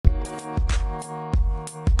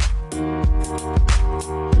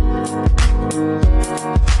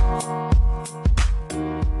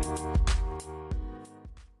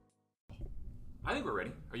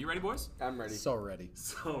boys? I'm ready. So ready.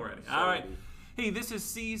 So ready. All right. Hey, this is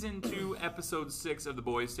Season 2, Episode 6 of The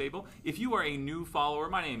Boys Table. If you are a new follower,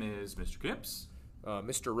 my name is Mr. Knips.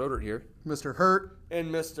 Mr. Roder here. Mr. Hirt.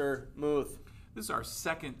 And Mr. Muth. This is our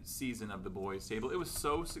second season of The Boys Table. It was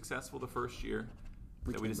so successful the first year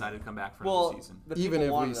that we decided to come back for another season. Even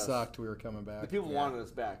if we sucked, we were coming back. The people wanted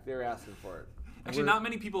us back. They were asking for it. Actually, not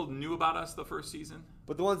many people knew about us the first season.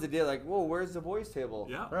 But the ones that did, like, whoa, where's the Boys Table?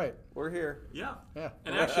 Yeah. Right. We're here. Yeah. Yeah.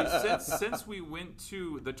 And actually, since we went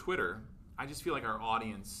to the Twitter, I just feel like our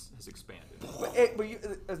audience has expanded. But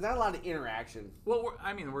there's not a lot of interaction. Well,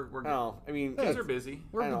 we're No, I mean, kids are busy.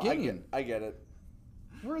 We're beginning. I get it.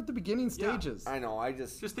 We're at the beginning stages. I know. I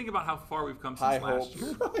just think about how far we've come high since last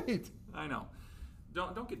year. Right. I know.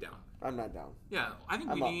 Don't get down. I'm not down. Yeah, I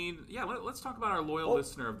think we need. Yeah, let's talk about our loyal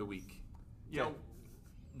listener of the week. You know,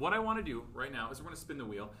 what I want to do right now is we're going to spin the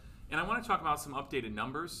wheel, and I want to talk about some updated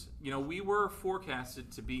numbers. You know, we were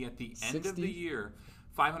forecasted to be at the end of the year,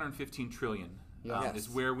 515 trillion. Is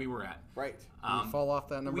where we were at. Right. We fall off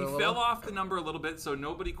that number. We fell off the number a little bit, so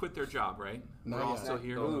nobody quit their job, right? We're all still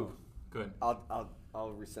here. Ooh. Good.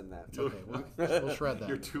 I'll rescind that. It's okay. We'll shred that.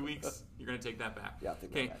 Your 2 weeks. You're going to take that back. Yeah.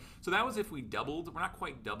 Take that back. So that was if we doubled. We're not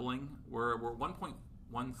quite doubling. We're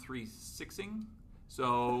 1.136ing.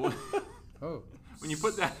 So when you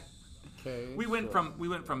put that, we went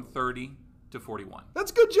from 30 to 41.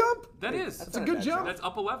 That's a good jump. That's a good jump. That's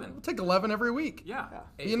up 11. We'll take 11 every week. Yeah.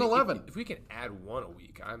 Be an 11. If we can add one a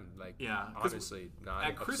week, I'm honestly not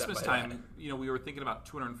at upset Christmas by time, that. we were thinking about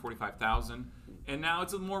 245,000, and now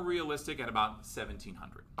it's more realistic at about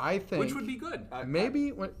 1,700. I think, which would be good.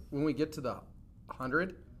 Maybe when we get to the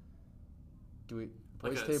 100, do we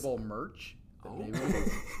Boys Table merch? Maybe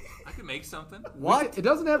I could make something. What? It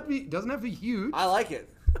doesn't have to be huge. I like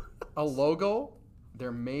it. A logo.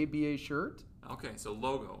 There may be a shirt. Okay, so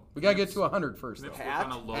logo. We gotta get to 100 first. Let's Though. work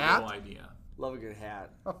on a logo idea. Love a good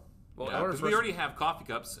hat. Because we already have coffee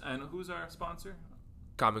cups, and who's our sponsor?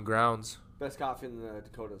 Common Grounds. Best coffee in the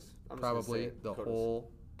Dakotas. Probably the whole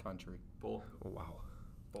country. Oh, wow.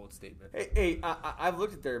 Bold statement. Hey, I've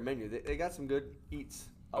looked at their menu. They got some good eats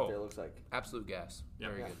out there, it looks like. Absolute gas.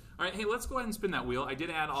 Very good. All right, hey, let's go ahead and spin that wheel. I did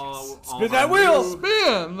add all Spin that wheel!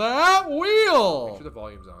 Spin that wheel! Make sure the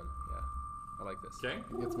volume's on. Yeah. I like this. Okay.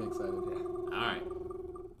 It gets me excited. All right.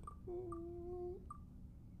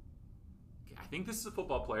 Okay, I think this is a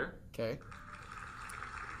football player. Okay.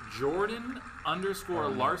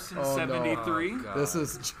 Jordan_Larson73. No. This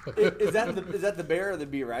is. Is that the bear or the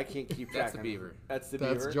beaver? I can't keep track. That's the beaver. That's the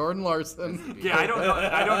beaver. That's Jordan Larson. Yeah, I don't know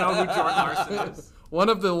who Jordan Larson is. One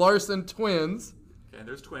of the Larson twins. Okay,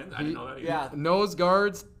 there's twins. I didn't know that either. Yeah. Nose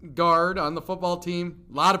guard on the football team.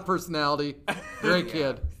 A lot of personality. Great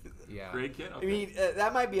kid. Yeah. Great kid. Okay. I mean,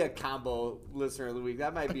 that might be a combo listener of the week.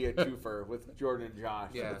 That might be a twofer with Jordan and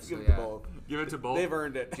Josh. Yeah, Let's so give it to both. Give it to both. They've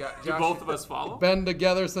earned it. Do both of us follow? Been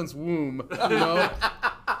together since womb. You know.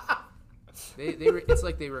 It's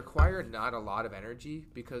like they require not a lot of energy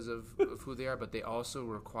because of who they are, but they also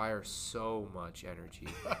require so much energy.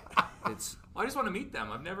 I just want to meet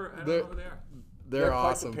them. I don't know who they are. They're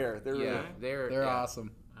awesome. Quite the pair. They're really. They're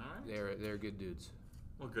awesome. All right. They're good dudes.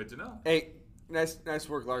 Well, good to know. Hey, nice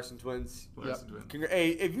work, Larson twins. Twins. Hey,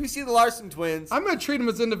 if you see the Larson twins, I'm going to treat them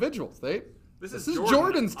as individuals. This is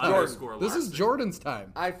Jordan's time. This is Jordan's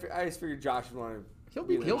time. I just figured Josh would want to.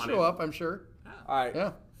 He'll show up, I'm sure. All right.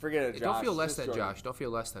 Yeah. Forget it, Josh. Don't feel less Just than, Jordan. Josh. Don't feel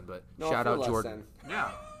less than, but No, shout feel out less Jordan. than.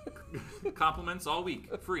 Yeah. Compliments all week.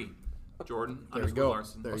 Free. Jordan There you go.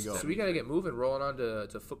 Larson. There you go. So we got to get moving, rolling on to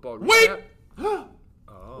football. Wait! recap.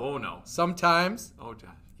 Oh, no. Sometimes Oh, Josh.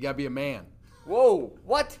 you got to be a man. Whoa!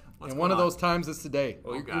 What? What's And one going of on? those times is today.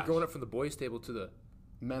 Oh, you're gosh. going up from the boys' table to the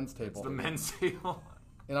Men's table. The men's table.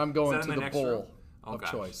 And I'm going Is to that in the the next bowl room? Oh, of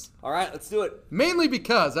gosh. choice. All right, let's do it. Mainly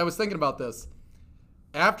because I was thinking about this.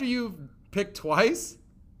 After you've picked twice,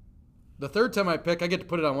 the third time I pick, I get to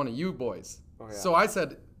put it on one of you boys. Oh, yeah. So I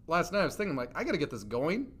said last night, I was thinking, like, I got to get this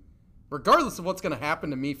going, regardless of what's going to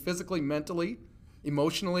happen to me physically, mentally,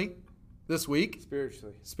 emotionally this week.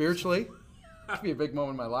 Spiritually. Could be a big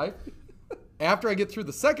moment in my life. After I get through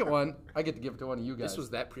the second one, I get to give it to one of you guys. This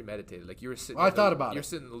was that premeditated. Like you were sitting. I thought about it. You're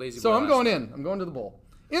sitting lazy. So I'm going in. I'm going to the bowl.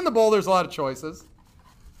 In the bowl, there's a lot of choices.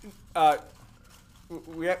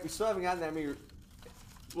 We still haven't gotten that many.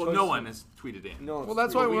 Well, no one has tweeted in. No. Well,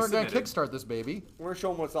 that's why we we're going to submitted. kickstart this baby. We're gonna show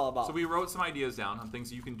them what it's all about. So we wrote some ideas down on things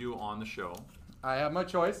that you can do on the show. I have my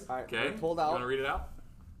choice. All right, Okay? pulled You out. want to read it out?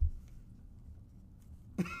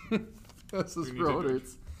 This is We need to-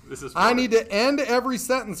 Roder's. This is. I need to end every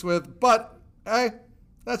sentence with, but, hey,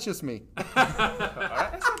 that's just me. That's not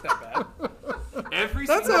that bad. Every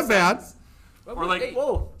That's single not bad. sentence. Or like,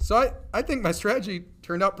 Whoa! So I think my strategy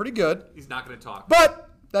turned out pretty good. He's not going to talk. But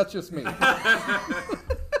that's just me. All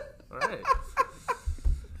right.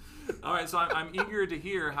 All right, so I'm eager to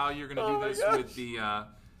hear how you're going to do this with the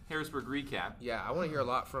Harrisburg recap. Yeah, I want to hear a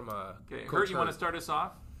lot from Okay, Coach Hirt, you want to start us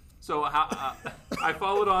off? So I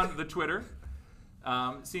followed on the Twitter.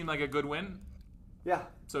 Seemed like a good win. Yeah.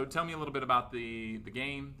 So tell me a little bit about the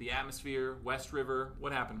game, the atmosphere, West River.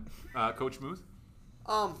 What happened, Coach Muth?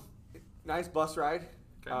 Nice bus ride.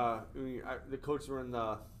 Okay. The coaches were in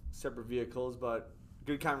the separate vehicles, but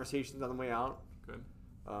good conversations on the way out. Good.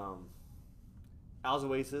 Al's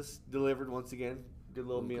Oasis delivered once again. Good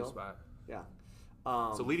little meal. Good spot. Yeah.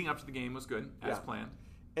 So leading up to the game was good, as planned.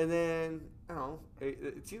 And then, I don't know,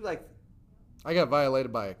 it seemed like... I got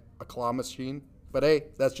violated by a claw machine, but hey,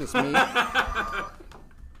 that's just me.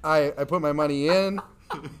 I put my money in.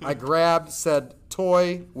 I grabbed said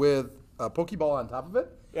toy with a Pokeball on top of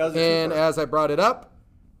it. Yeah, and as I brought it up,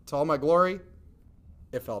 to all my glory,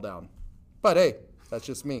 it fell down. But hey, that's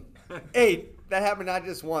just me. Hey, that happened not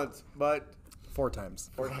just once, but... 4 times.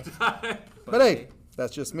 4 times. But hey,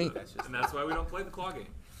 that's just me. And that's why we don't play the claw game.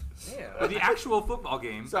 Yeah. But the actual football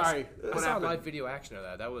game. Sorry. I saw a live video action of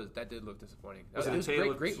that. That did look disappointing. Was It was a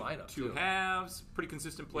tale great of lineup. two too. halves, pretty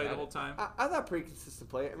consistent play the whole time. I thought pretty consistent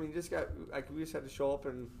play. I mean, we just had to show up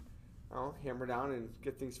and hammer down and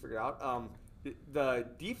get things figured out. The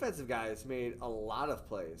defensive guys made a lot of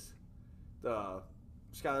plays. The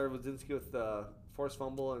Skylar Wadzinski with the forced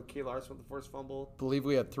fumble and Kay Larson with the forced fumble. Believe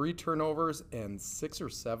we had 3 turnovers and 6 or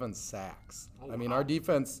 7 sacks. Oh, I mean, wow. our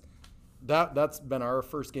defense, that's been our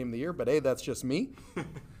first game of the year, but hey, that's just me.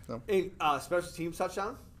 So, And special teams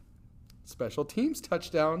touchdown. special teams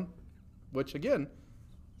touchdown, which again,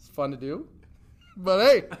 is fun to do. But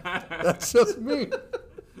hey, that's just me.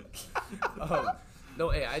 No,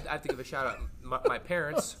 hey, I have to give a shout out. My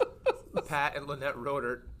parents, Pat and Lynette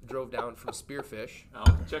Roder, drove down from Spearfish. Oh,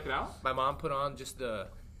 check it out. My mom put on just the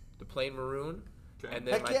plain maroon, Okay. and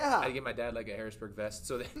then Heck yeah. I gave my dad like a Harrisburg vest.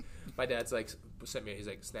 So then my dad's like sent me. He's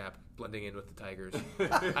like, snap, blending in with the Tigers.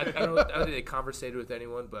 I don't think they conversated with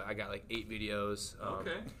anyone, but I got like 8 videos.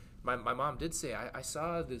 Okay. My mom did say I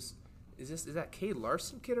saw this. Is that Kay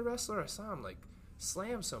Larson kid a wrestler? I saw him like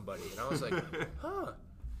slam somebody, and I was like, huh.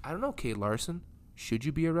 I don't know, Kay Larson. Should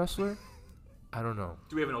you be a wrestler? I don't know.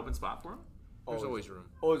 Do we have an open spot for him? There's always room.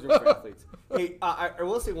 Always room for athletes. Hey, I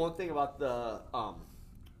will say one thing about the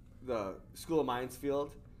School of Mines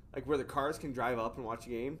field, like where the cars can drive up and watch a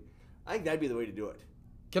game. I think that'd be the way to do it.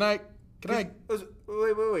 Can I?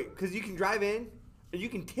 Wait, because you can drive in and you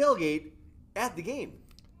can tailgate at the game.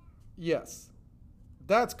 Yes,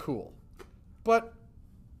 that's cool. But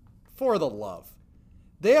for the love,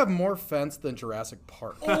 they have more fence than Jurassic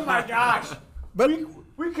Park. Oh my gosh! But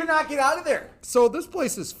we could not get out of there. so this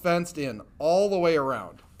place is fenced in all the way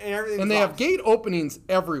around, And everything's and they have locked. gate openings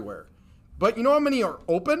everywhere. But you know how many are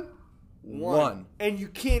open? One. And you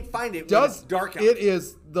can't find it when it's dark out. It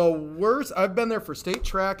is the worst. I've been there for state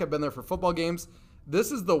track. I've been there for football games.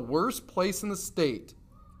 This is the worst place in the state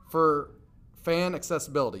for fan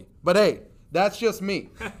accessibility. But hey, that's just me.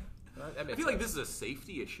 I feel like this is a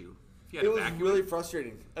safety issue. If you had It to was evacuate. really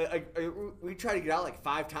frustrating. We tried to get out like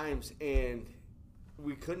 5 times and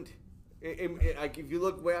we couldn't. Like if you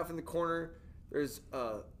look way off in the corner, there's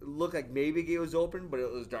it looked like maybe a gate was open, but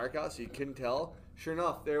it was dark out, so you couldn't tell. Sure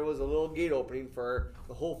enough, there was a little gate opening for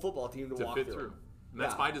the whole football team to walk fit through. through. And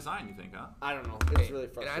that's Yeah. by design, you think, huh? I don't know. It's really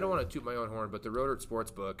And frustrating. I don't want to toot my own horn, but the Roder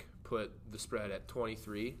Sportsbook put the spread at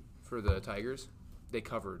 23 for the Tigers. They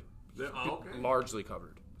covered. Oh, okay. Largely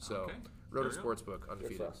covered. So, Okay. Roder There we go. Sportsbook, Good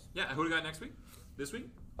undefeated. for us. Yeah, who do we got next week? This week?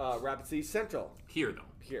 Rapid City Central Here, though.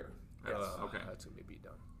 here. Yes. Okay. That's going to be beat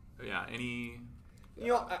down. Yeah, any... You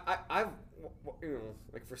know, I've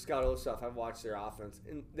like for Scout O stuff, I've watched their offense,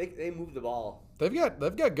 and they move the ball They've got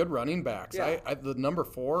good running backs. Yeah. The number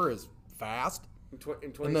 4 is fast.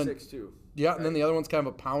 in 26 too. Yeah, and then the other one's kind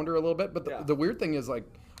of a pounder a little bit. But Yeah. the weird thing is, like,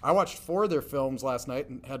 I watched 4 of their films last night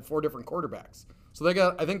and had 4 different quarterbacks. So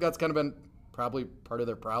I think that's kind of been probably part of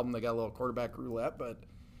their problem. They got a little quarterback roulette. But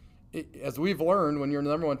as we've learned, when you're the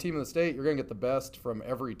number 1 team in the state, you're going to get the best from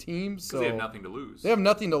every team. So Because they have nothing to lose. They have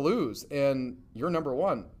nothing to lose, and you're number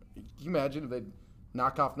 1. Can you imagine if they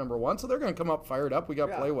knock off number 1? So they're going to come up fired up. We got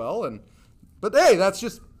to play well, but hey, that's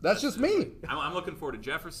just me. I'm looking forward to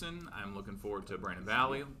Jefferson. I'm looking forward to Brandon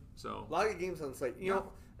Valley. So A lot of good games on the slate. You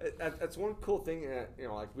know, that's one cool thing.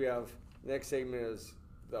 Like we have the next segment is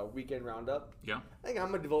the weekend roundup. yeah, I think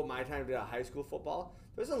I'm gonna devote my time to high school football.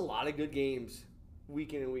 There's a lot of good games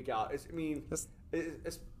week in and week out.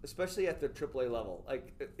 Especially at the AAA level.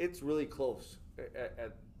 Like it's really close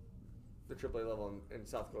at the AAA level in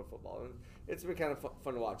South Dakota football, and it's been kind of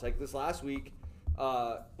fun to watch. Like this last week,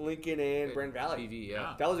 Lincoln and Brent Valley. TV,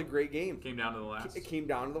 yeah. That was a great game. Came down to the last. It came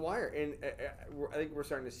down to the wire, and I think we're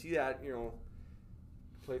starting to see that,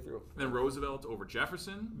 play through. And then Roosevelt over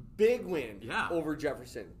Jefferson. Big win. Yeah. Over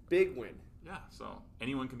Jefferson. Big win. Yeah, so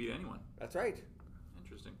anyone can beat anyone. That's right.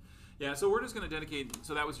 Interesting. Yeah, so we're just going to dedicate.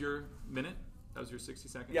 So that was your minute? That was your 60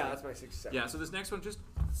 seconds? Yeah, that's my 60 seconds. Yeah, so this next one, just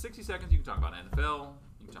 60 seconds. You can talk about NFL.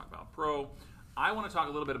 You can talk about pro. I want to talk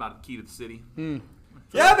a little bit about the key to the city.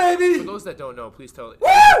 Yeah, baby! For those that don't know, please tell.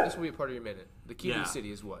 Woo! This will be a part of your minute. The key to the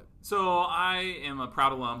city is what? So I am a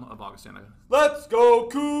proud alum of Augustana. Let's go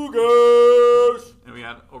Cougars! And we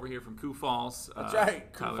got over here from Sioux Falls. That's right,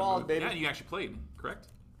 Sioux Falls, baby. Yeah, you actually played, correct?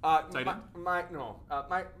 My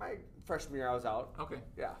freshman year I was out. Okay.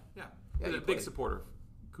 Yeah. Yeah. Yeah, I'm you a big played. supporter of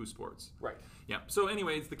Sioux sports. Right. Yeah. So,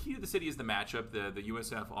 anyways, the key to the city is the matchup, the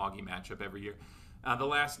USF Augie matchup every year. The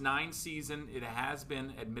last 9 seasons, it has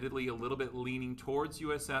been admittedly a little bit leaning towards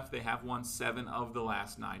USF. They have won 7 of the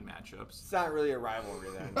last 9 matchups. It's not really a rivalry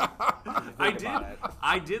then.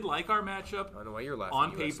 I did like our matchup. I don't know why you're laughing.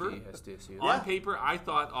 On USD paper, has TSU. on paper, I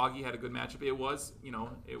thought Augie had a good matchup. It was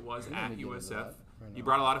at USF. that. You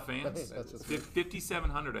brought a lot of fans. That's just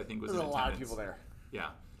 5,700, I think, was There's in a attendance. lot of people there.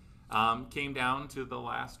 Yeah. Came down to the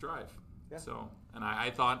last drive. Yeah. So, and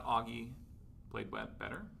I thought Augie played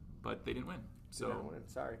better, but they didn't win. So Didn't win.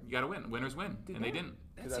 Sorry. you got to win. Winners win, and they didn't.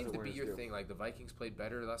 That That's seems what to be winners your do. thing. Like the Vikings played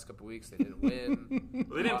better the last couple weeks. They didn't win.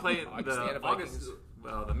 Well, they didn't play Augustana the Vikings.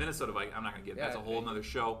 the Minnesota Vikings. I'm not going to get that's a Yeah, whole other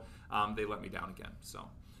show. They let me down again. So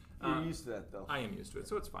You're used to that, though. I am used to it,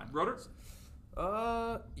 so it's fine. Rotor?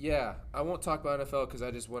 Yeah. I won't talk about NFL because I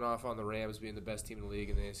just went off on the Rams being the best team in the league,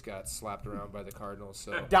 and they just got slapped around by the Cardinals.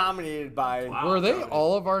 So Dominated by... Wow. Were they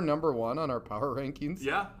all of our number 1 on our power rankings?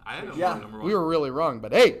 Yeah, I had them Yeah. number 1. We were really wrong,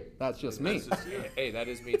 but hey, that's just me. That's just you. hey, that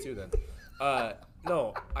is me too then.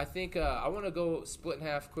 No, I think I want to go split in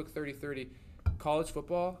half, quick 30-30. College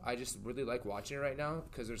football, I just really like watching it right now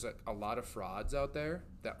because there's a lot of frauds out there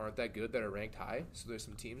that aren't that good that are ranked high. So there's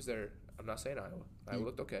some teams that are, I'm not saying Iowa. Iowa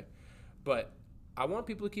looked okay. But I want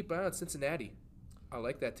people to keep an eye on Cincinnati. I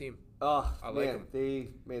like that team. Oh, I like man, them. they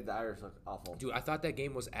made the Irish look awful. Dude, I thought that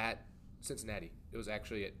game was at Cincinnati. It was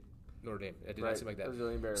actually at Notre Dame. It did Right. not seem like that. It was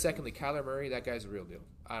really embarrassing. Secondly, Kyler Murray, that guy's a real deal.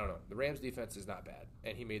 I don't know. The Rams defense is not bad,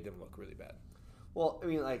 and he made them look really bad. Well, I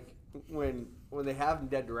mean, like, when they have him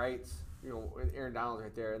dead to rights, with Aaron Donald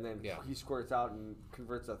right there, and then he squirts out and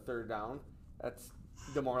converts a third down, that's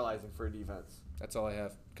demoralizing for a defense. That's all I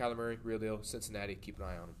have. Kyler Murray, real deal. Cincinnati, keep an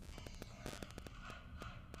eye on him.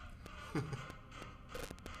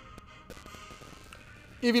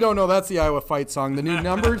 If you don't know, that's the Iowa Fight song, the new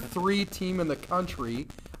number 3 team in the country.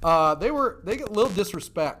 They get a little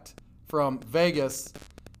disrespect from Vegas,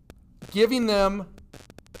 giving them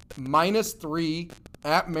 -3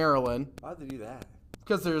 at Maryland Why'd they do that?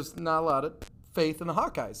 because there's not a lot of faith in the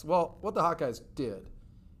Hawkeyes. Well, what the Hawkeyes did,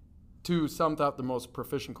 to some thought the most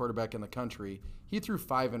proficient quarterback in the country, he threw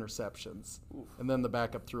 5 interceptions, and then the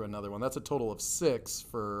backup threw another one. That's a total of 6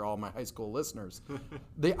 for all my high school listeners.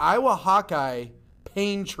 The Iowa Hawkeye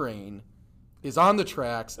pain train is on the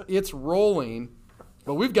tracks. It's rolling,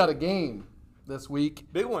 but we've got a game this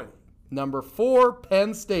week. Big one. Number 4,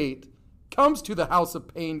 Penn State, comes to the House of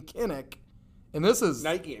Pain Kinnick, and this is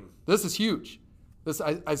Night game. This is huge. This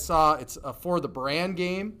I saw it's a for the brand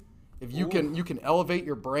game. If you can elevate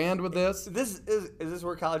your brand with this, Is this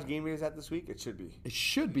where College Game Day is at this week? It should be. it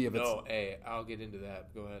should be. If it's No, hey, I'll get into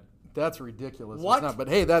that. Go ahead. that's ridiculous. What? It's not, but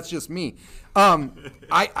hey, that's just me.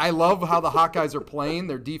 I love how the Hawkeyes are playing.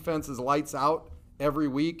 Their defense is lights out every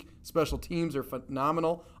week. Special teams are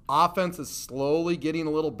phenomenal. Offense is slowly getting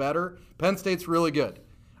a little better. Penn State's really good.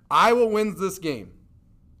 Iowa wins this game.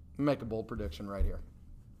 Make a bold prediction right here.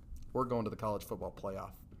 We're going to the college football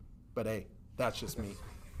playoff. But hey, that's just me.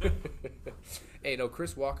 Hey, no,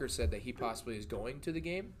 Chris Walker said that he possibly is going to the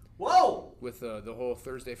game Whoa! with the whole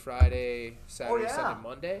Thursday, Friday, Saturday, Sunday,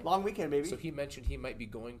 Monday. Long weekend, baby. So he mentioned he might be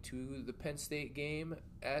going to the Penn State game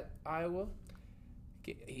at Iowa.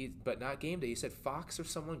 But not game day. He said Fox or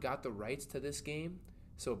someone got the rights to this game,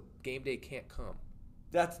 so game day can't come.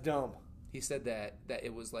 That's dumb. He said that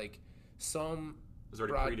it was like some It was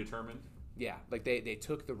already predetermined. Yeah, like they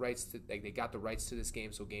took the rights to they got the rights to this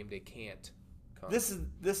game, so game day can't come. This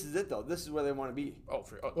is it though. This is where they want to be.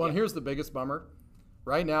 Well, and here's the biggest bummer.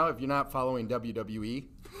 Right now, if you're not following WWE,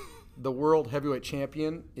 the world heavyweight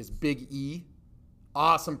champion is Big E.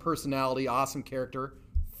 Awesome personality, awesome character,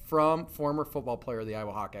 from former football player of the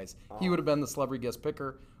Iowa Hawkeyes. He would have been the celebrity guest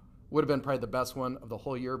picker, would have been probably the best one of the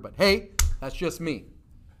whole year. But hey, that's just me.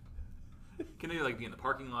 Can they be in the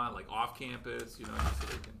parking lot, off campus, so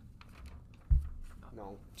they can?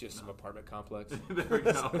 No. Just some apartment complex. There we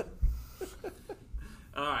go.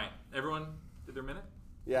 All right, everyone did their minute?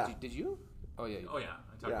 Yeah. Did you? Oh yeah. Oh, yeah.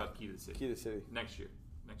 I talked about Key to the City. Key to the City. Next year.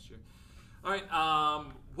 All right,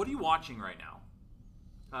 what are you watching right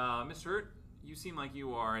now? Mr. Hirt, you seem like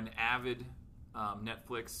you are an avid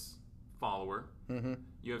Netflix follower. Mm-hmm.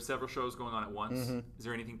 You have several shows going on at once. Mm-hmm. Is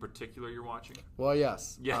there anything particular you're watching? Well,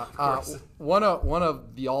 yes. Yeah, of course. One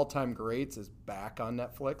of the all-time greats is back on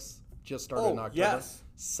Netflix. Just started in October. Yes.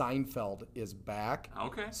 Seinfeld is back.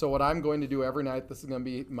 Okay. So what I'm going to do every night, this is going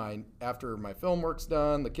to be after my film work's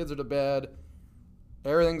done, the kids are to bed,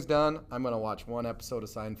 everything's done, I'm going to watch one episode of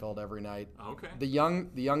Seinfeld every night. Okay. The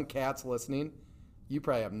young cats listening, you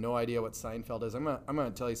probably have no idea what Seinfeld is. I'm going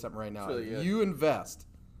to tell you something right now. Really If good. you invest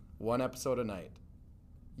one episode a night,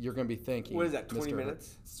 you're going to be thinking. What is that, 20 Mr.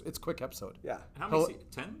 minutes? It's a quick episode. Yeah. How many?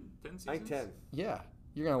 10 seasons? I think 10. Yeah.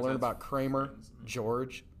 You're going to learn about Kramer,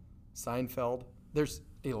 George, Seinfeld. There's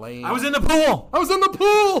Elaine. I was in the pool. I was in the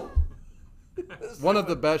pool. One of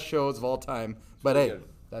the best shows of all time. But hey, good.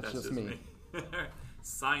 that's just me.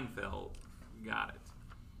 Seinfeld. Got it.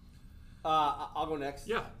 I'll go next.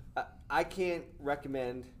 Yeah. I can't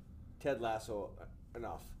recommend Ted Lasso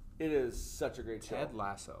enough. It is such a great show. Ted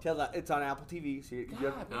Lasso. It's on Apple TV. So you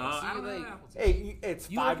have, God, man, I don't see, know. like, hey,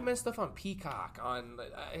 it's you five. recommend stuff on Peacock. I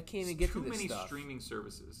can't even get Too to this many stuff. streaming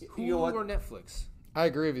services. Hulu You know what? or Netflix. I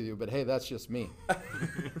agree with you, but hey, that's just me.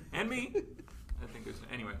 And me. I think there's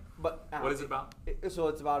anyway. But What is it about? So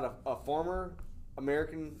it's about a former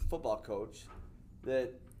American football coach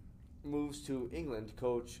that moves to England to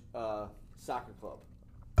coach a soccer club.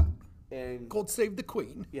 And God save the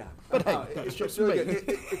Queen. yeah, But hey, it's that's just really me. good.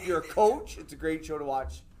 If you're a coach, it's a great show to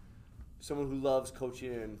watch. Someone who loves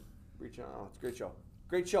coaching and reaching out. It's a great show.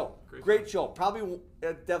 Great show. Great show. Probably,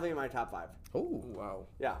 definitely in my top 5. Oh, Wow.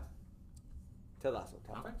 Yeah. Ted Lasso,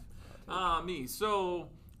 top Okay. 5. Me. So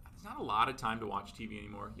there's not a lot of time to watch TV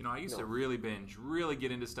anymore. You know, I used to really binge, really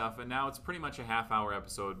get into stuff, and now it's pretty much a half-hour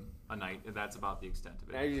episode a night, and that's about the extent of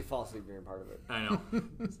And I it. usually fall asleep during part of it. I know.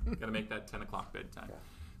 Got to make that 10 o'clock bedtime. Yeah.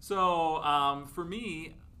 So for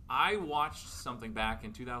me, I watched something back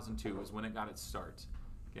in 2002 is when it got its start.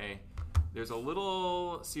 Okay. There's a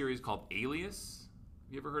little series called Alias.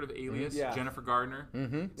 You ever heard of Alias? Yeah. Jennifer Gardner.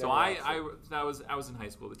 Mm-hmm. So Yeah, I was in high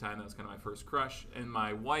school at the time. That was kind of my first crush. And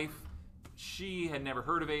my wife, she had never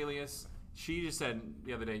heard of Alias. She just said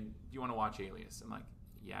the other day, "Do you want to watch Alias?" I'm like,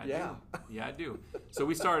 "Yeah, I do. Yeah, I do." So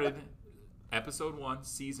we started episode 1,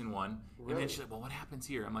 season 1, and then Really? she's like, "Well, what happens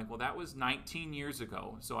here?" I'm like, "Well, that was 19 years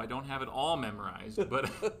ago, so I don't have it all memorized, but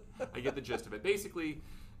I get the gist of it." Basically,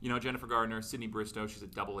 you know, Jennifer Gardner, Sydney Bristow, she's a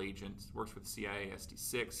double agent, works for the CIA,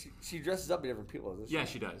 SD6. She dresses up in different people, doesn't she? Yeah,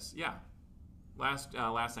 she does. Yeah. Last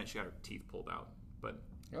night she got her teeth pulled out, but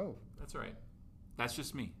oh, that's all right. That's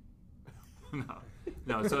just me.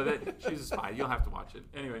 no. So she's a spy. You'll have to watch it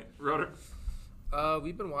anyway. Rotor,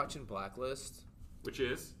 We've been watching Blacklist. which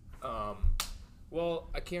is Well,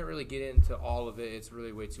 I can't really get into all of it. It's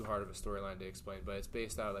really way too hard of a storyline to explain. But it's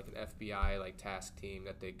based out of like an FBI like task team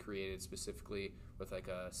that they created specifically with like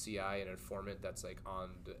a CI and an informant that's like on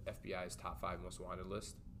the FBI's top 5 most wanted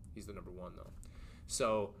list. He's the number 1 though.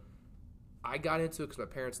 So I got into it because my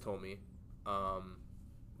parents told me.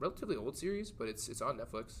 Relatively old series, but it's on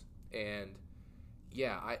Netflix. And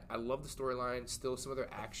yeah, I love the storyline. Still, some of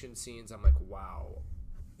their action scenes, I'm like, wow.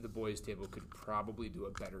 The Boys Table could probably do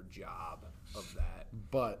a better job of that.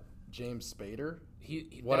 but James Spader,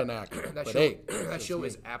 What an actor. That But show, hey, that show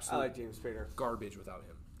is I absolute like James Spader. garbage without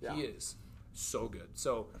him. Yeah. He is so good.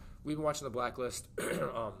 So we've been watching The Blacklist.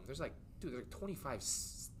 There's like 25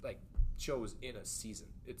 like shows in a season.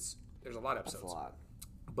 There's a lot of That's episodes. a lot.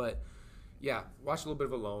 But yeah, watched a little bit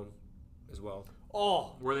of Alone as well.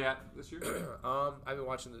 Oh, where are they at this year? I've been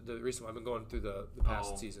watching the recent one. I've been going through the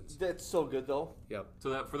past seasons. that's so good though. Yep. So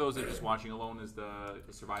that for those that are just watching Alone is the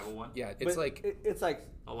survival one. Yeah, But it's like it's like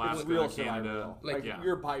Alaska, it's real Canada. survival. Like Yeah.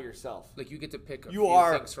 you're by yourself. like you get to pick a You few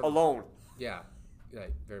are things from alone. Yeah,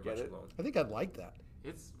 very Get much it? alone. I think I'd like that.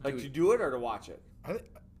 It's Like Dude. to do it or to watch it.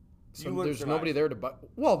 So You wouldn't there's survive. nobody there to.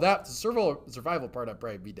 Well, that survival part, I'd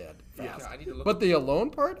probably be dead Yeah. fast. I need to look. But the alone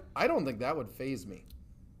part, I don't think that would phase me.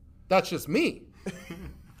 That's just me.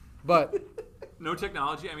 But no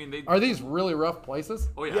technology. I mean, they. are these really rough places?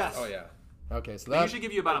 Oh yeah. Yes. Oh yeah. Okay, so They that. usually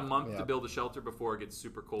give you about a month Yeah. to build a shelter before it gets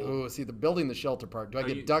super cold. Oh, see, the building the shelter part. Do I No,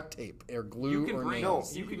 get you- duct tape or glue You can or bring.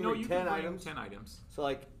 nails? No. You You can can no. bring You 10 can bring items. 10 items. So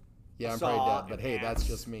like Yeah, I'm saw, probably dead. But hey, an that's axe,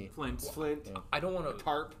 just me. Flint. flint, Yeah. I don't want to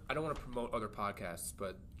tarp. I don't want to promote other podcasts,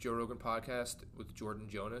 but Joe Rogan podcast with Jordan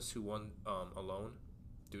Jonas, who won Alone,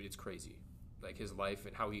 dude, it's crazy. Like his life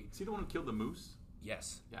and how he. Is he the one who killed the moose?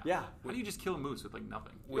 Yes. Yeah. How do you just kill a moose with like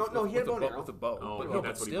nothing? No, he had a bow and arrow. with a bow. Oh, but okay, no,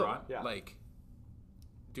 that's but what he still, brought? Yeah. like,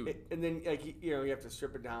 Dude. And then you have to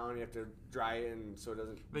strip it down. You have to dry it, and so it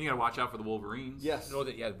doesn't. Then you gotta watch out for the Wolverines. Yes. You know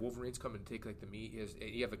that Wolverines come and take like the meat.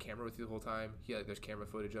 You have a camera with you the whole time. There's camera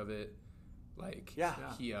footage of it. Like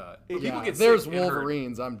People get there's sick and hurt.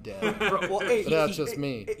 Wolverines. I'm dead. Well, But that's just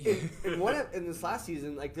me. In this last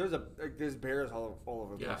season, like there's bears all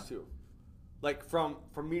over the place too. Like from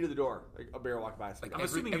me to the door, like a bear walked by. I'm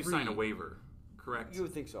assuming you sign a waiver, correct? You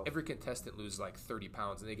would think so. Every contestant loses like 30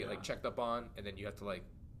 pounds, and they get like checked up on, and then you have to like.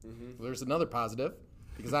 Well, there's another positive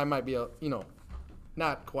because I might be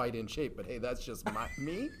not quite in shape, but hey, that's just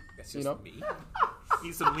me. That's just me.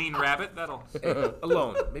 Eat some lean rabbit. That'll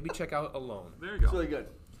Alone. Maybe check out Alone. There you go. It's really good.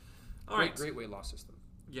 All right. Great weight loss system.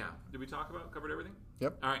 Yeah. Did we covered everything?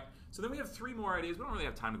 Yep. All right. So then we have 3 more ideas. We don't really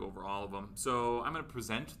have time to go over all of them. So I'm going to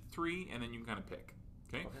present 3, and then you can kind of pick.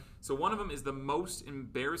 Okay? So one of them is the most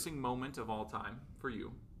embarrassing moment of all time for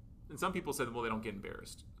you. And some people said, well, they don't get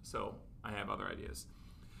embarrassed. So I have other ideas.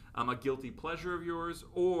 A guilty pleasure of yours,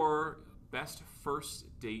 or best first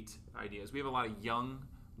date ideas. We have a lot of young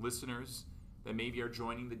listeners that maybe are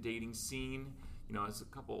joining the dating scene. As a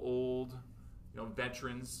couple old,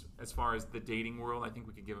 veterans as far as the dating world, I think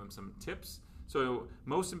we could give them some tips. So,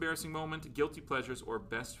 most embarrassing moment, guilty pleasures, or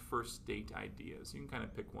best first date ideas. You can kind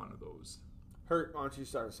of pick one of those. Hirt, why don't you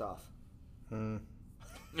start us off? I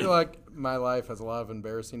feel like my life has a lot of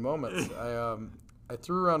embarrassing moments. I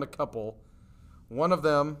threw around a couple. One of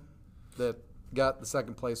them that got the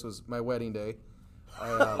second place was my wedding day.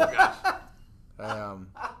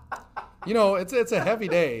 It's a heavy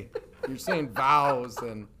day. You're saying vows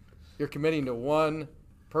and you're committing to one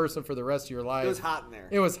person for the rest of your life. It was hot in there.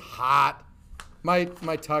 It was hot. My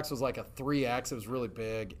tux was like a 3X. It was really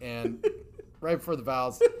big. And right before the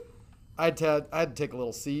vows, I had to take a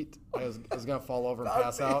little seat. I was going to fall over and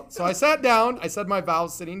pass out. So I sat down. I said my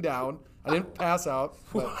vows sitting down. I didn't pass out.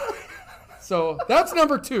 So that's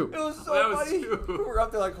number 2. It was so funny. We were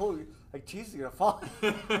up there like, holy, like, Jesus, you're going to fall.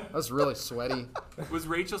 I was really sweaty. Was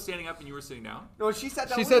Rachel standing up and you were sitting down? No, she sat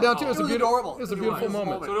down. She sat down too. It was adorable. It was a beautiful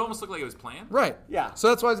moment. So it almost looked like it was planned? Right. Yeah. So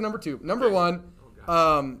that's why it's number 2. Number 1,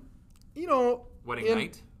 Wedding in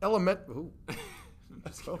night?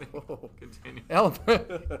 Just kidding. Continue. 4th,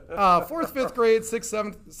 5th grade, 6th,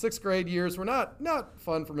 7th, 6th grade years were not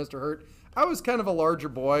fun for Mr. Hirt. I was kind of a larger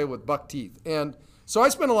boy with buck teeth. And so I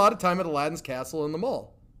spent a lot of time at Aladdin's Castle in the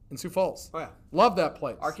mall in Sioux Falls. Oh, yeah. Love that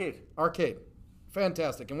place. Arcade.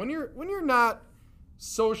 Fantastic. And when you're not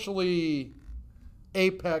socially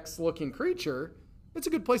apex looking creature, it's a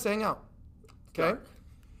good place to hang out. Okay?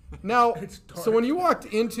 Now, so when you walked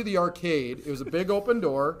into the arcade, it was a big open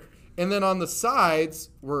door, and then on the sides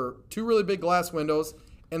were 2 really big glass windows,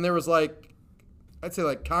 and there was I'd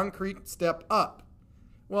say concrete step up.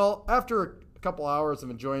 Well, after a couple hours of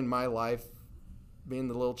enjoying my life, being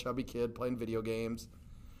the little chubby kid playing video games,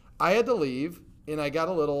 I had to leave, and I got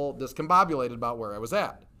a little discombobulated about where I was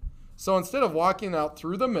at. So instead of walking out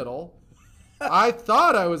through the middle, I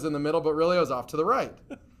thought I was in the middle, but really I was off to the right.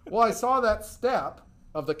 Well, I saw that step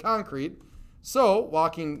of the concrete, so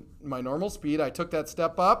walking my normal speed, I took that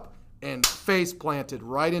step up and face planted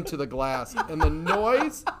right into the glass. And the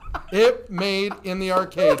noise it made in the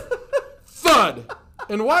arcade, thud!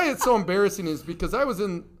 And why it's so embarrassing is because I was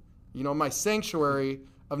in, my sanctuary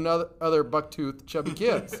of other buck-toothed chubby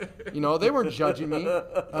kids. They weren't judging me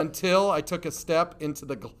until I took a step into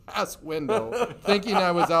the glass window, thinking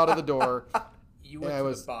I was out of the door. You went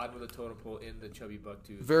to the bottom of the totem pole in the chubby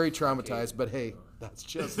buck-tooth. Very traumatized, but hey, that's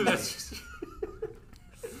just me.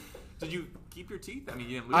 Did you keep your teeth? I mean,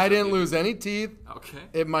 you didn't lose I didn't lose any teeth.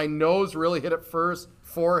 Okay. My nose really hit it first,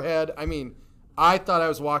 forehead. I mean, I thought I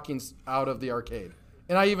was walking out of the arcade.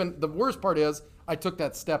 And the worst part is, I took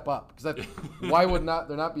that step up. Because why would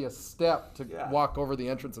there not be a step to walk over the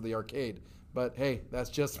entrance of the arcade? But hey, that's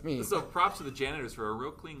just me. So props to the janitors for a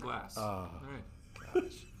real clean glass. All right.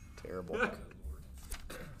 Gosh, terrible.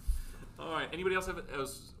 All right. Anybody else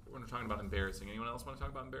we're talking about embarrassing. Anyone else want to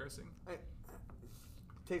talk about embarrassing? It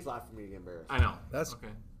takes a lot for me to get embarrassed. I know. That's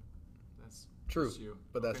okay. That's true, just you.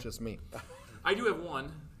 But that's just me. I do have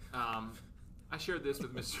one. I shared this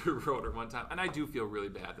with Mr. Roeder one time, and I do feel really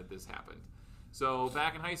bad that this happened. So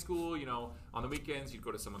back in high school, on the weekends, you'd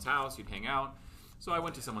go to someone's house, you'd hang out. So I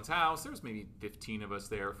went to someone's house. There was maybe 15 of us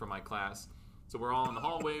there from my class. So we're all in the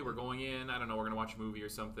hallway. We're going in. I don't know. We're going to watch a movie or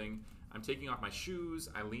something. I'm taking off my shoes.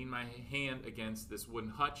 I lean my hand against this wooden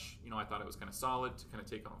hutch. I thought it was kind of solid to kind of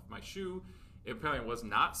take off my shoe. It apparently was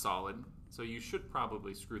not solid, so you should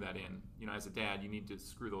probably screw that in. As a dad, you need to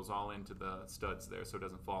screw those all into the studs there so it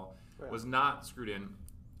doesn't fall. Yeah. Was not screwed in.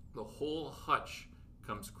 The whole hutch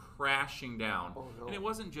comes crashing down. Oh, no. And it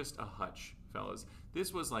wasn't just a hutch, fellas.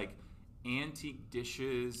 This was like antique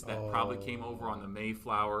dishes that probably came over on the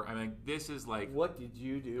Mayflower. I mean, this is like What did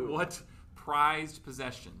you do? what prized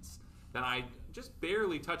possessions that I just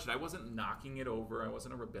barely touched it. I wasn't knocking it over. I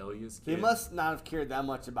wasn't a rebellious kid. They must not have cared that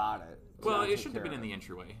much about it. Well, it shouldn't have been in the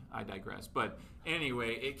entryway. I digress. But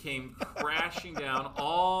anyway, it came crashing down.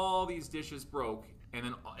 All these dishes broke, and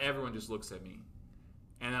then everyone just looks at me.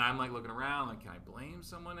 And then I'm like looking around, like, can I blame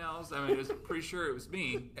someone else? I mean, I was pretty sure it was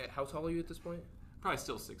me. How tall are you at this point? Probably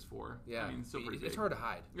still 6'4". Yeah, I mean, still pretty big. It's hard to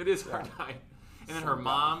hide. It is hard to hide. And then her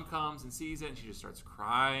mom comes and sees it, and she just starts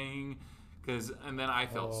crying. And then I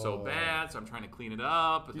felt so bad, so I'm trying to clean it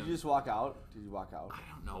up. Did you just walk out? Did you walk out? I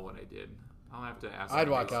don't know what I did. I'll have to ask. I'd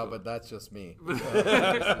walk out, but that's just me. But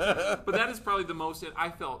that is probably the most. I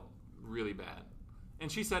felt really bad.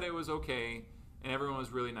 And she said it was okay, and everyone was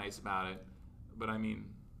really nice about it. But I mean,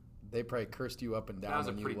 they probably cursed you up and down. That was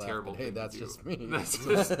a when pretty you left, terrible but, thing. Hey, that's to just do. me.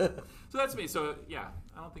 So that's me. So yeah,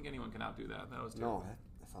 I don't think anyone can outdo that. That was terrible. No,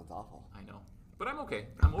 that sounds awful. I know, but I'm okay.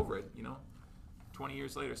 I'm over it. 20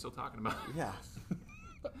 years later, still talking about it. Yeah.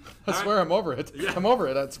 I swear I'm over it. Yeah. I'm over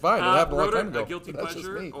it. That's fine. It happened a long Roder, time ago. a guilty That's just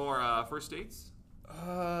pleasure me. or first dates?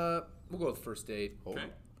 We'll go with first date. Okay.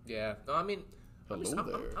 Yeah. No, I mean, Hello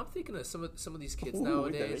there. I'm thinking of some of these kids Ooh,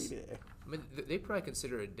 nowadays. look at that. I mean, they probably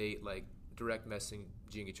consider a date like direct messaging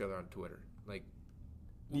each other on Twitter. Like,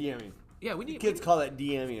 DMing. yeah, we need Kids call that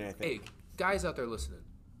DMing, I think. Hey, guys out there listening,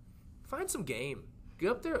 find some game.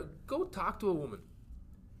 Get up there, go talk to a woman.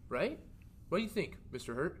 Right? What do you think,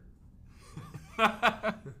 Mr. Hirt?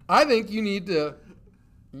 I think you need to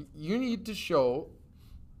show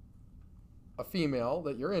a female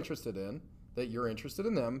that you're interested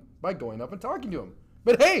in them by going up and talking to them.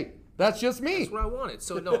 But hey, that's just me. That's what I wanted.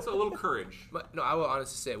 So no, It's a little courage. no, I will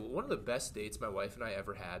honestly say one of the best dates my wife and I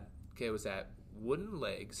ever had. Okay, was at Wooden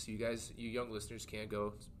Legs. You guys, you young listeners, can't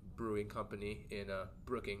go. Brewing company in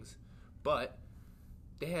Brookings, but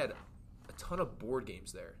they had a ton of board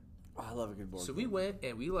games there. Oh, I love a good board So game. we went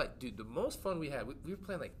and dude, the most fun we had. We were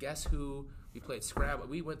playing like Guess Who. We played Scrabble.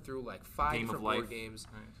 We went through like 5 Game of different life. board games.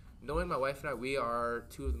 Right. Knowing my wife and I, we are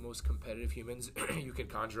two of the most competitive humans you can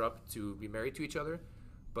conjure up to be married to each other.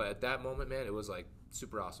 But at that moment, man, it was like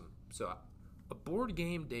super awesome. So a board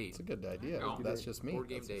game date. It's a good idea. There you go. That's just me. Board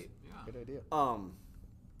game That's date. Yeah. a good idea. I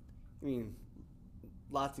mean,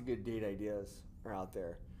 lots of good date ideas are out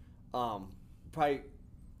there. Probably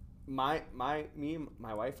me and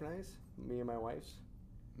my wife and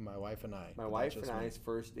I's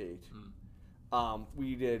first date.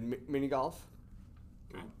 We did mini golf.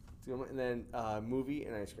 Okay. And then movie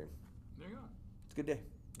and ice cream. There you go. It's a good day.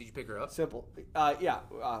 Did you pick her up? Simple. Yeah.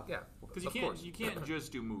 Yeah. Because Of course. you can't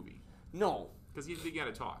just do movie. No. Because you got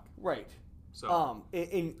to talk. Right. So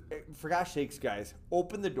And for gosh sakes, guys,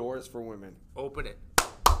 open the doors for women. Open it.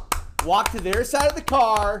 Walk to their side of the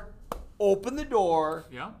car, open the door,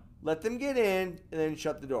 yeah. let them get in, and then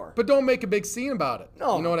shut the door. But don't make a big scene about it.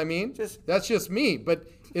 No. You know what I mean? Just- that's just me. But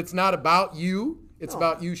it's not about you. It's No.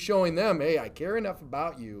 about you showing them, hey, I care enough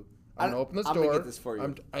about you. I'm gonna open this I'm door. gonna get this for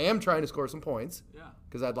you. I am trying to score some points. Yeah.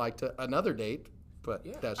 Because I'd like to another date, but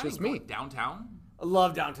Yeah. that's I just mean, me. go downtown. I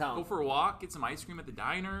love Go downtown. for a walk. Get some ice cream at the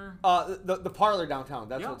diner. The parlor downtown.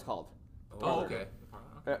 That's Yeah. what it's called. Oh, okay.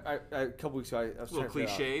 A couple weeks ago, I was It's a little trying to figure it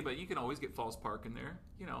out. cliche, but you can always get Falls Park in there.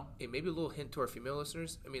 Hey, maybe a little hint to our female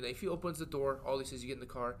listeners. I mean, if he opens the door, all he says, you get in the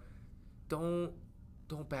car. Don't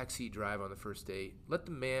backseat drive on the first date. Let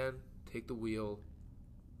the man take the wheel,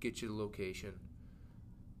 get you the location.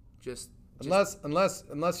 Just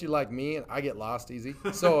Unless you're like me and I get lost easy.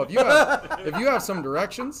 So if you have some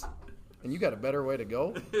directions and you got a better way to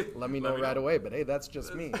go, let me know right away. But hey, that's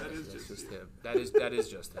just me. That is that's just. just him. That is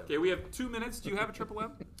just him. Okay, we have 2 minutes. Do you have a triple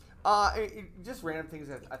M? Just random things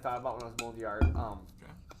that I thought about when I was mowing the yard.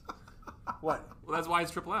 Okay. What? Well, that's why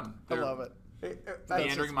it's triple M. I love it.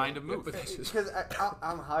 Meandering mind of move. Because how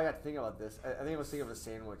I got to think about this. I think I was thinking of a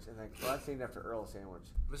sandwich, and like, well, that's named after Earl's sandwich.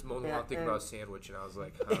 This moment Yeah, I think and- about a sandwich, and I was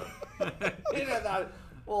like, huh. And I thought,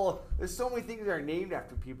 well, there's so many things that are named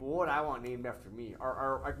after people. What would I want named after me?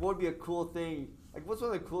 Or like, what would be a cool thing? Like, what's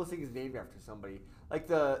one of the coolest things named after somebody? Like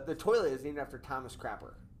the toilet is named after Thomas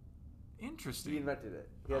Crapper. He Interesting. invented it.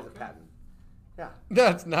 He has a Okay. patent. Yeah.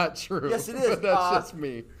 That's not true. Yes, it is. But that's just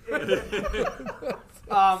me.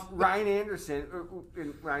 Ryan Anderson,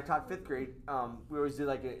 when I taught 5th grade, we always did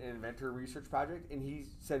like an inventor research project, and he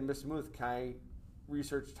said, Mr. Muth, can I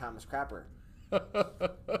research Thomas Crapper?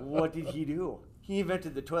 What did he do? He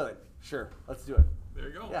invented the toilet. Sure, let's do it. There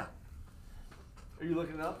you go. Yeah. Are you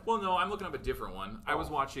looking it up? Well, no, I'm looking up a different one. I was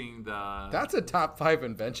watching the That's a top 5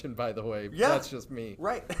 invention, by the way. Yeah. That's just me.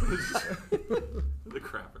 Right. the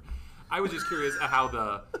crapper. I was just curious at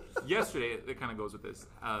how yesterday, it kind of goes with this.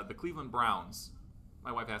 The Cleveland Browns,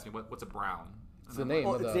 my wife asked me, what's a Brown? It's the name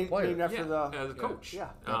of the player. Named after the coach. Yeah.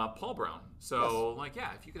 Paul Brown. So,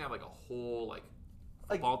 if you could have, like, a whole,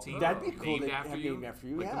 football team that'd be cool named after you. Like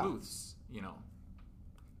the Muths,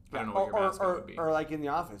 I don't know what your mascot would be. Or like in the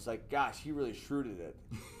office, gosh, he really shrewded it.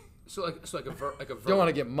 So like a verb. Don't want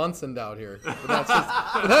to get Munson out here. But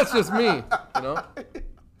that's just me, I don't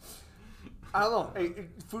know. Hey,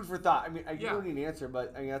 food for thought. I mean, you don't need an answer,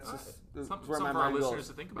 but that's just where my mind goes. Listeners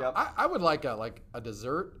to think about. Yep. I would like a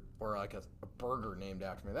dessert or a burger named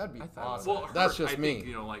after me. That'd be awesome. Well, that's Hirt, just I me.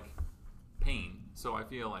 think, pain. So I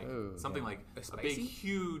feel like something like a big,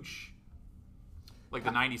 huge, like the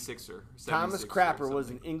 96er. Thomas Crapper was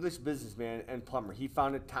an English businessman and plumber. He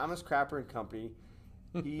founded Thomas Crapper and Company.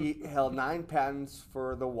 He held 9 patents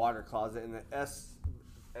for the water closet and the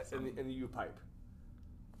in the U pipe.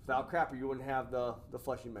 Without Crapper, you wouldn't have the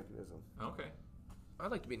flushing mechanism. Okay.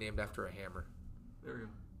 I'd like to be named after a hammer. There you go.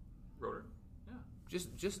 Rotor. Yeah.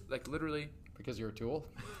 Just like literally. Because you're a tool.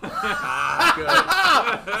 Good. Set him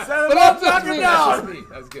up, knock him That's down. just me.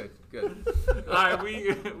 That was good. Good. All right,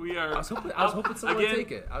 we are. I was hoping someone would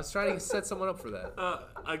take it. I was trying to set someone up for that.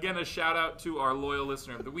 Again, a shout out to our loyal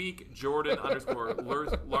listener of the week, Jordan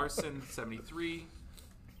 _Larson 73.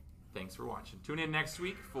 Thanks for watching. Tune in next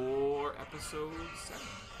week for episode 7.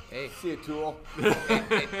 Hey. See you, tool.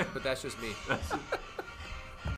 Hey, but that's just me.